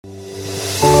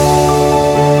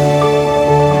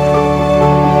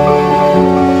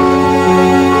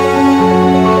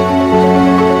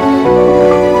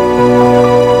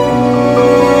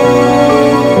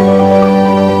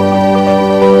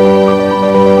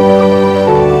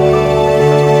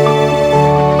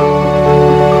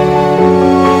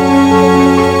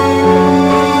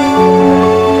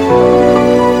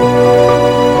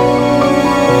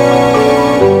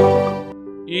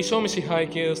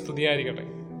മിശിഹായ്ക്ക് സ്തുതിയായിരിക്കട്ടെ.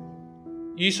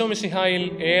 ഈശോ മിശിഹായിൽ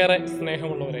ഏറെ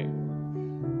സ്നേഹമുള്ളവരെ,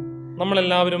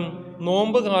 നമ്മളെല്ലാവരും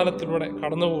നോമ്പ് കാലത്തിലൂടെ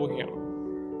കടന്നു പോവുകയാണ്.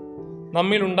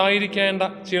 നമ്മിൽ ഉണ്ടായിരിക്കേണ്ട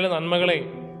ചില നന്മകളെ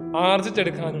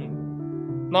ആർജിച്ചെടുക്കാനും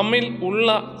നമ്മിൽ ഉള്ള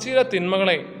ചില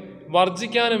തിന്മകളെ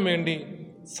വർജിക്കാനും വേണ്ടി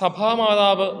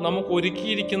സഭാമാതാവ് നമുക്ക്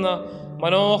ഒരുക്കിയിരിക്കുന്ന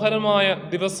മനോഹരമായ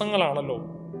ദിവസങ്ങളാണല്ലോ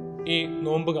ഈ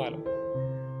നോമ്പുകാലം.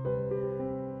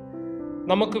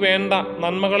 നമുക്ക് വേണ്ട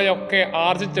നന്മകളെയൊക്കെ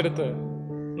ആർജിച്ചെടുത്ത്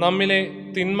നമ്മിലെ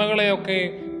തിന്മകളെയൊക്കെ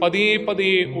പതിയെ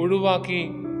പതിയെ ഒഴിവാക്കി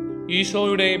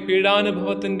ഈശോയുടെ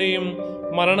പീഡാനുഭവത്തിൻ്റെയും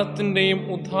മരണത്തിൻ്റെയും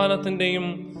ഉത്ഥാനത്തിൻ്റെയും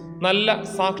നല്ല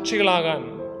സാക്ഷികളാകാൻ,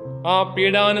 ആ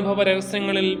പീഡാനുഭവ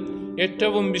രഹസ്യങ്ങളിൽ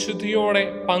ഏറ്റവും വിശുദ്ധിയോടെ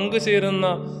പങ്കുചേരുന്ന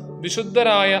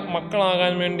വിശുദ്ധരായ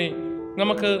മക്കളാകാൻ വേണ്ടി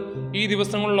നമുക്ക് ഈ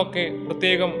ദിവസങ്ങളിലൊക്കെ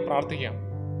പ്രത്യേകം പ്രാർത്ഥിക്കാം.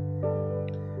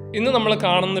 ഇന്ന് നമ്മൾ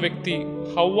കാണുന്ന വ്യക്തി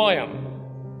ഹവ്വായാണ്.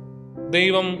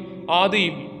 ദൈവം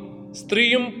ആദിയിൽ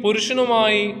സ്ത്രീയും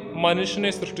പുരുഷനുമായി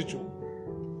മനുഷ്യനെ സൃഷ്ടിച്ചു.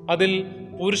 അതിൽ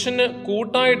പുരുഷന്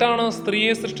കൂട്ടായിട്ടാണ്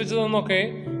സ്ത്രീയെ സൃഷ്ടിച്ചതെന്നൊക്കെ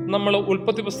നമ്മൾ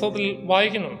ഉൽപ്പത്തി പുസ്തകത്തിൽ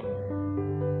വായിക്കുന്നുണ്ട്.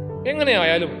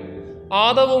 എങ്ങനെയായാലും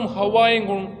ആദവും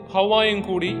ഹവ്വായും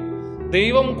കൂടി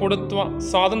ദൈവം കൊടുത്ത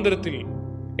സ്വാതന്ത്ര്യത്തിൽ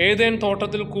ഏദേൻ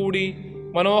തോട്ടത്തിൽ കൂടി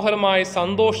മനോഹരമായി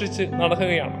സന്തോഷിച്ച്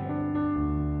നടക്കുകയാണ്.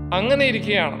 അങ്ങനെ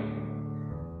ഇരിക്കെയാണ്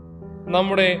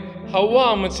നമ്മുടെ ഹവ്വ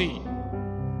അമ്മച്ചി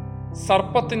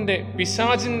സർപ്പത്തിന്റെ,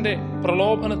 പിശാചിന്റെ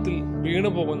പ്രലോഭനത്തിൽ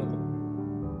വീണുപോകുന്നത്.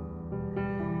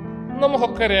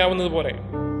 നമുക്കൊക്കെ അറിയാവുന്നതുപോലെ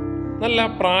നല്ല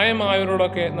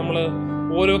പ്രായമായവരോടൊക്കെ നമ്മൾ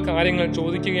ഓരോ കാര്യങ്ങൾ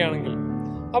ചോദിക്കുകയാണെങ്കിൽ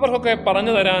അവർക്കൊക്കെ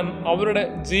പറഞ്ഞു തരാൻ അവരുടെ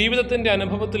ജീവിതത്തിന്റെ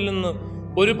അനുഭവത്തിൽ നിന്ന്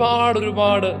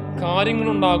ഒരുപാട്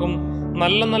കാര്യങ്ങളുണ്ടാകും,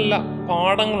 നല്ല നല്ല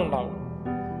പാഠങ്ങളുണ്ടാകും.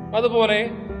 അതുപോലെ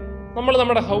നമ്മൾ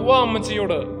നമ്മുടെ ഹവ്വ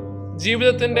അമ്മച്ചിയോട്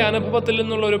ജീവിതത്തിന്റെ അനുഭവത്തിൽ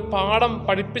നിന്നുള്ള ഒരു പാഠം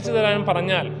പഠിപ്പിച്ചു തരാൻ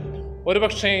പറഞ്ഞാൽ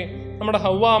ഒരുപക്ഷെ നമ്മുടെ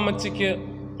ഹവ്വ അമ്മച്ചിക്ക്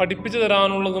പഠിപ്പിച്ചു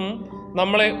തരാനുള്ളതും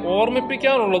നമ്മളെ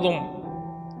ഓർമ്മിപ്പിക്കാനുള്ളതും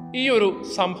ഈ ഒരു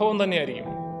സംഭവം തന്നെയായിരിക്കും.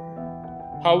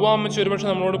 ഹവ്വ അമ്മച്ചി ഒരുപക്ഷെ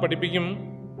നമ്മളോട് പഠിപ്പിക്കും,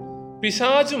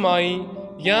 പിശാചുമായി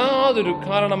യാതൊരു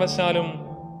കാരണവശാലും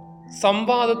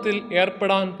സംവാദത്തിൽ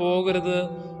ഏർപ്പെടാൻ പോകരുത്,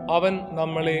 അവൻ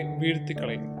നമ്മളെ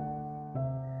വീഴ്ത്തിക്കളയും.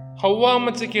 ഹവ്വ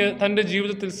അമ്മച്ചിക്ക് തൻ്റെ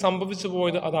ജീവിതത്തിൽ സംഭവിച്ചു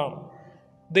പോയത് അതാണ്.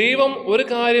 ദൈവം ഒരു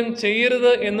കാര്യം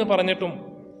ചെയ്യരുത് എന്ന് പറഞ്ഞിട്ടും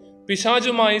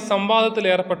പിശാചുമായി സംവാദത്തിൽ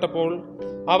ഏർപ്പെട്ടപ്പോൾ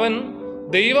അവൻ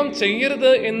ദൈവം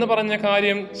ചെയ്യരുത് എന്ന് പറഞ്ഞ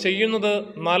കാര്യം ചെയ്യുന്നത്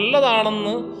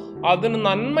നല്ലതാണെന്ന്, അതിന്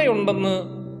നന്മയുണ്ടെന്ന്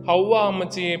ഹവ്വ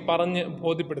അമ്മച്ചിയെ പറഞ്ഞ്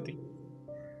ബോധ്യപ്പെടുത്തി.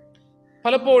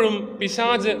 പലപ്പോഴും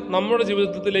പിശാച് നമ്മുടെ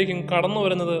ജീവിതത്തിലേക്കും കടന്നു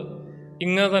വരുന്നത്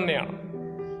ഇങ്ങനെ തന്നെയാണ്.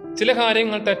 ചില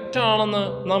കാര്യങ്ങൾ തെറ്റാണെന്ന്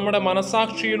നമ്മുടെ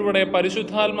മനസാക്ഷിയിലൂടെ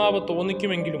പരിശുദ്ധാത്മാവ്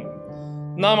തോന്നിക്കുമെങ്കിലും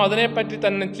നാം അതിനെപ്പറ്റി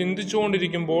തന്നെ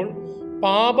ചിന്തിച്ചുകൊണ്ടിരിക്കുമ്പോൾ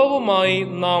പാപവുമായി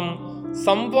നാം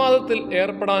സംവാദത്തിൽ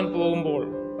ഏർപ്പെടാൻ പോകുമ്പോൾ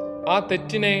ആ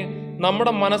തെറ്റിനെ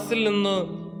നമ്മുടെ മനസ്സിൽ നിന്ന്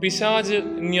പിശാച്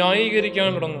ന്യായീകരിക്കാൻ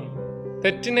തുടങ്ങും.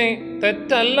 തെറ്റിനെ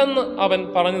തെറ്റല്ലെന്ന് അവൻ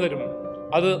പറഞ്ഞു തരും,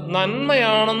 അത്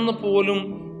നന്മയാണെന്ന് പോലും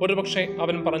ഒരുപക്ഷെ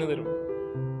അവൻ പറഞ്ഞു തരും.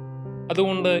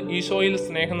 അതുകൊണ്ട് ഈശോയിൽ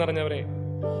സ്നേഹം നിറഞ്ഞവരെ,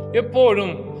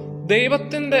 എപ്പോഴും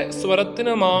ദൈവത്തിന്റെ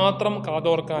സ്വരത്തിന് മാത്രം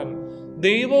കാതോർക്കാൻ,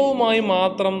 ദൈവവുമായി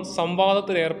മാത്രം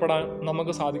സംവാദത്തിൽ ഏർപ്പെടാൻ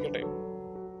നമുക്ക് സാധിക്കട്ടെ.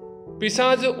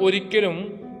 പിശാച് ഒരിക്കലും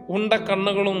ഉണ്ട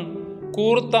കണ്ണുകളും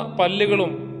കൂർത്ത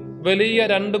പല്ലുകളും വലിയ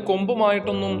 2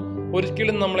 കൊമ്പുമായിട്ടൊന്നും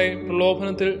ഒരിക്കലും നമ്മളെ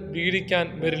പ്രലോഭനത്തിൽ വീഴിക്കാൻ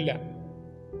വരില്ല.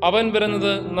 അവൻ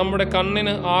വരുന്നത് നമ്മുടെ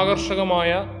കണ്ണിന് ആകർഷകമായ,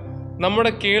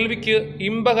 നമ്മുടെ കേൾവിക്ക്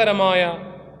ഇമ്പകരമായ,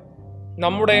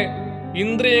 നമ്മുടെ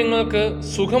ഇന്ദ്രിയങ്ങൾക്ക്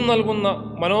സുഖം നൽകുന്ന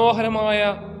മനോഹരമായ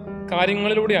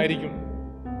കാര്യങ്ങളിലൂടെ ആയിരിക്കും.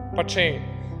 പക്ഷേ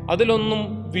അതിലൊന്നും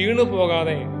വീണു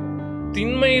പോകാതെ,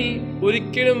 തിന്മയിൽ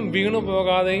ഒരിക്കലും വീണു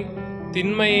പോകാതെ,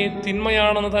 തിന്മയെ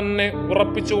തിന്മയാണെന്ന് തന്നെ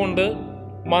ഉറപ്പിച്ചുകൊണ്ട്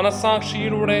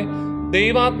മനസാക്ഷിയിലൂടെ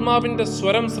ദൈവാത്മാവിൻ്റെ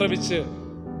സ്വരം ശ്രവിച്ച്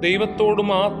ദൈവത്തോട്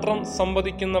മാത്രം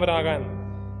സംവദിക്കുന്നവരാകാൻ,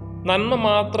 നന്മ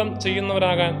മാത്രം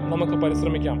ചെയ്യുന്നവരാകാൻ നമുക്ക്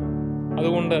പരിശ്രമിക്കാം.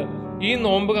 അതുകൊണ്ട് ഈ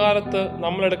നോമ്പുകാലത്ത്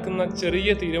നമ്മളെടുക്കുന്ന ചെറിയ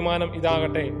തീരുമാനം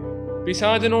ഇതാകട്ടെ: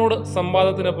 പിശാചിനോട്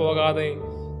സംവാദത്തിന് പോകാതെ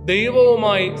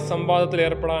ദൈവവുമായി സംവാദത്തിൽ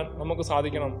ഏർപ്പെടാൻ നമുക്ക്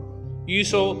സാധിക്കണം.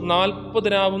 ഈശോ 40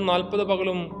 രാവും 40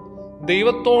 പകലും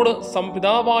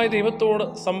പിതാവായ ദൈവത്തോട്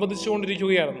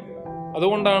സംവദിച്ചുകൊണ്ടിരിക്കുകയായിരുന്നു.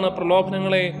 അതുകൊണ്ടാണ്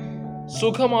പ്രലോഭനങ്ങളെ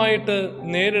സുഖമായിട്ട്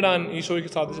നേരിടാൻ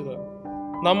ഈശോയ്ക്ക് സാധിച്ചത്.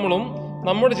 നമ്മളും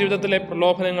നമ്മുടെ ജീവിതത്തിലെ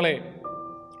പ്രലോഭനങ്ങളെ,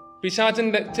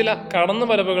 പിശാചിന്റെ ചില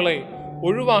കടന്നുവരവുകളെ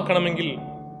ഒഴിവാക്കണമെങ്കിൽ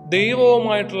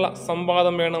ദൈവവുമായിട്ടുള്ള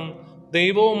സംവാദം വേണം,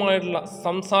 ദൈവവുമായിട്ടുള്ള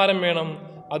സംസാരം വേണം.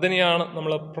 അതിനെയാണ്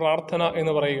നമ്മൾ പ്രാർത്ഥന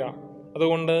എന്ന് പറയുക.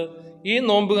 അതുകൊണ്ട് ഈ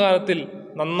നോമ്പുകാലത്തിൽ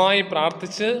നന്നായി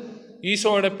പ്രാർത്ഥിച്ച്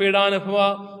ഈശോയുടെ പീഡാനുഭവ,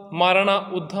 മരണ,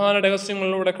 ഉത്ഥാന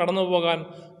രഹസ്യങ്ങളിലൂടെ കടന്നു പോകാൻ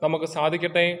നമുക്ക്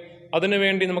സാധിക്കട്ടെ.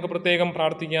 അതിനുവേണ്ടി നമുക്ക് പ്രത്യേകം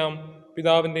പ്രാർത്ഥിക്കാം.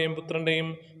 പിതാവിൻ്റെയും പുത്രൻ്റെയും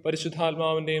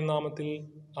പരിശുദ്ധാത്മാവിൻ്റെയും നാമത്തിൽ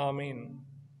ആമീൻ.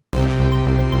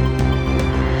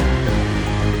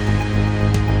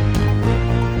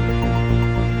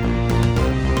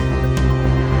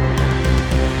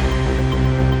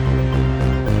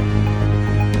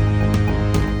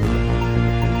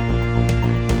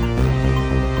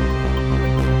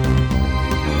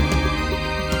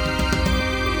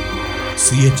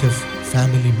 CHF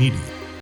Family Media.